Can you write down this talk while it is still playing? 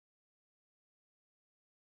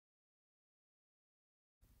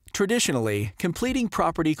Traditionally, completing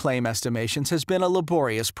property claim estimations has been a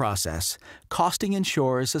laborious process, costing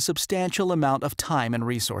insurers a substantial amount of time and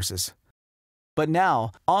resources. But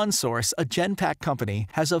now, OnSource, a Genpact company,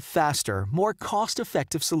 has a faster, more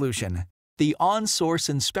cost-effective solution: the OnSource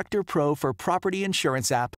Inspector Pro for Property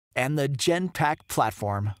Insurance app and the Genpact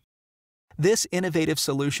platform. This innovative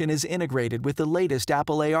solution is integrated with the latest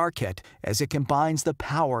Apple AR kit, as it combines the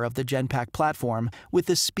power of the Genpact platform with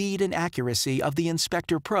the speed and accuracy of the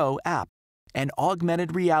Inspector Pro app, an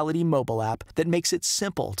augmented reality mobile app that makes it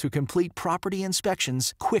simple to complete property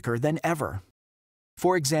inspections quicker than ever.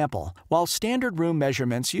 For example, while standard room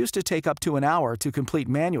measurements used to take up to an hour to complete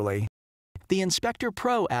manually, the Inspector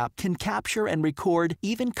Pro app can capture and record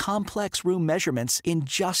even complex room measurements in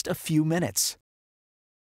just a few minutes.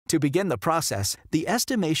 To begin the process, the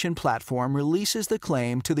estimation platform releases the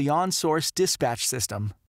claim to the OnSource dispatch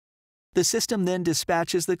system. The system then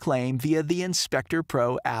dispatches the claim via the Inspector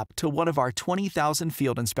Pro app to one of our 20,000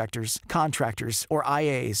 field inspectors, contractors, or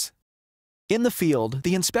IAs. In the field,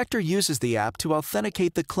 the inspector uses the app to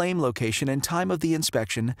authenticate the claim location and time of the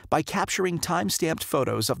inspection by capturing time-stamped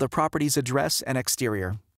photos of the property's address and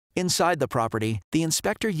exterior. Inside the property, the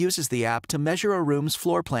inspector uses the app to measure a room's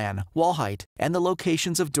floor plan, wall height, and the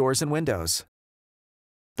locations of doors and windows.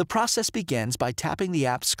 The process begins by tapping the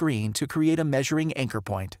app screen to create a measuring anchor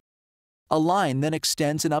point. A line then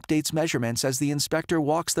extends and updates measurements as the inspector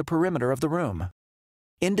walks the perimeter of the room.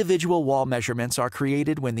 Individual wall measurements are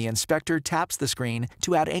created when the inspector taps the screen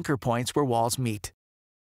to add anchor points where walls meet.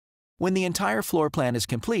 When the entire floor plan is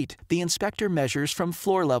complete, the inspector measures from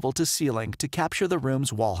floor level to ceiling to capture the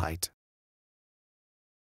room's wall height.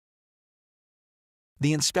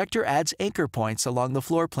 The inspector adds anchor points along the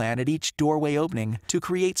floor plan at each doorway opening to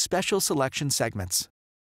create special selection segments.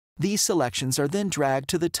 These selections are then dragged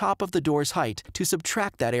to the top of the door's height to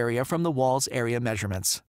subtract that area from the wall's area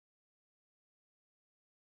measurements.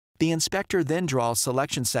 The inspector then draws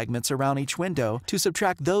selection segments around each window to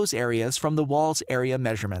subtract those areas from the wall's area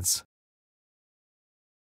measurements.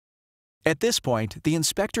 At this point, the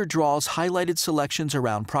inspector draws highlighted selections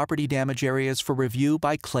around property damage areas for review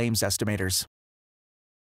by claims estimators.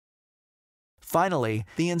 Finally,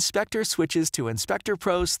 the inspector switches to Inspector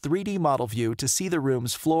Pro's 3D model view to see the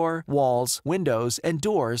room's floor, walls, windows, and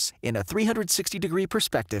doors in a 360-degree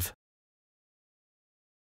perspective.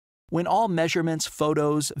 When all measurements,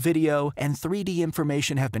 photos, video, and 3D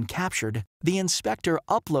information have been captured, the inspector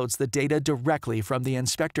uploads the data directly from the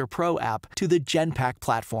Inspector Pro app to the Genpact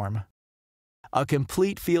platform. A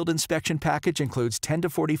complete field inspection package includes 10 to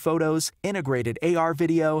 40 photos, integrated AR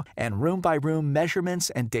video, and room-by-room measurements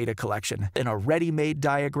and data collection in a ready-made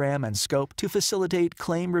diagram and scope to facilitate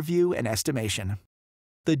claim review and estimation.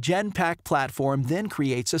 The Genpact platform then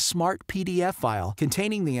creates a smart PDF file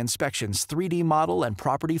containing the inspection's 3D model and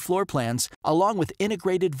property floor plans, along with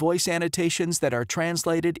integrated voice annotations that are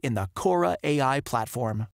translated in the Cora AI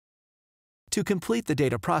platform. To complete the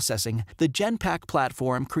data processing, the Genpact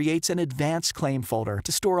platform creates an advanced claim folder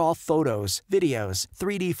to store all photos, videos,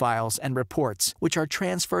 3D files, and reports, which are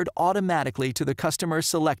transferred automatically to the customer's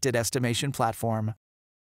selected estimation platform.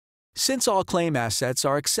 Since all claim assets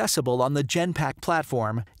are accessible on the Genpact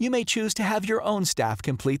platform, you may choose to have your own staff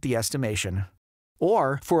complete the estimation.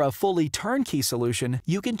 Or, for a fully turnkey solution,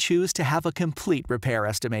 you can choose to have a complete repair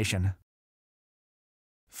estimation.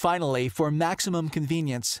 Finally, for maximum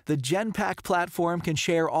convenience, the Genpact platform can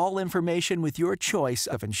share all information with your choice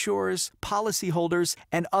of insurers, policyholders,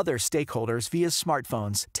 and other stakeholders via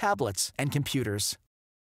smartphones, tablets, and computers.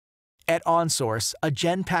 At OnSource, a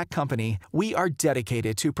Genpact company, we are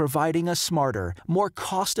dedicated to providing a smarter, more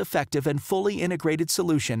cost-effective and fully integrated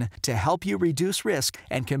solution to help you reduce risk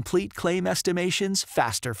and complete claim estimations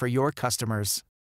faster for your customers.